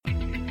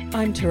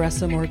I'm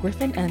Teresa Moore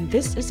Griffin, and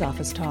this is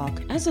Office Talk.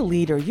 As a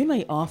leader, you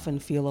may often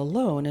feel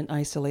alone and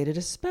isolated,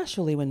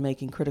 especially when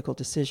making critical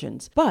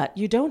decisions. But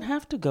you don't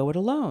have to go it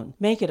alone.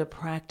 Make it a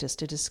practice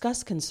to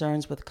discuss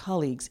concerns with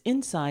colleagues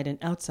inside and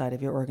outside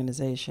of your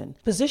organization.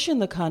 Position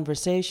the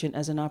conversation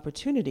as an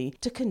opportunity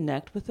to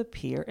connect with a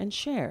peer and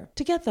share.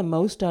 To get the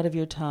most out of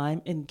your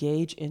time,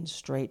 engage in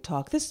straight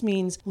talk. This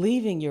means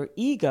leaving your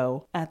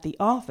ego at the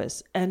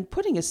office and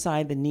putting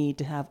aside the need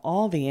to have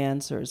all the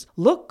answers,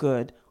 look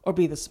good, or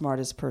be the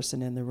smartest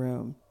person in the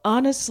room.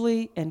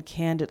 Honestly and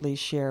candidly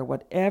share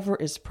whatever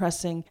is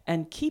pressing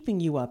and keeping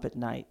you up at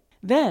night.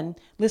 Then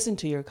listen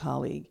to your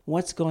colleague,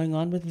 what's going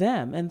on with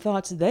them, and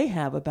thoughts they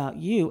have about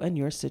you and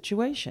your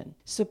situation.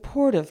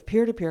 Supportive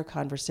peer-to-peer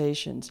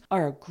conversations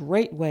are a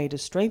great way to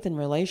strengthen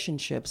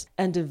relationships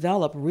and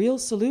develop real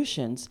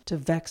solutions to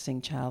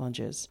vexing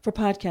challenges. For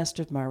podcast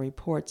of my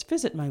reports,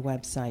 visit my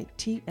website,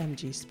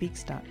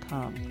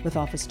 tmgspeaks.com. With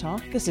Office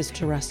Talk, this is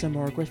Teresa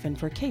Moore Griffin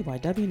for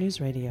KYW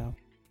News Radio.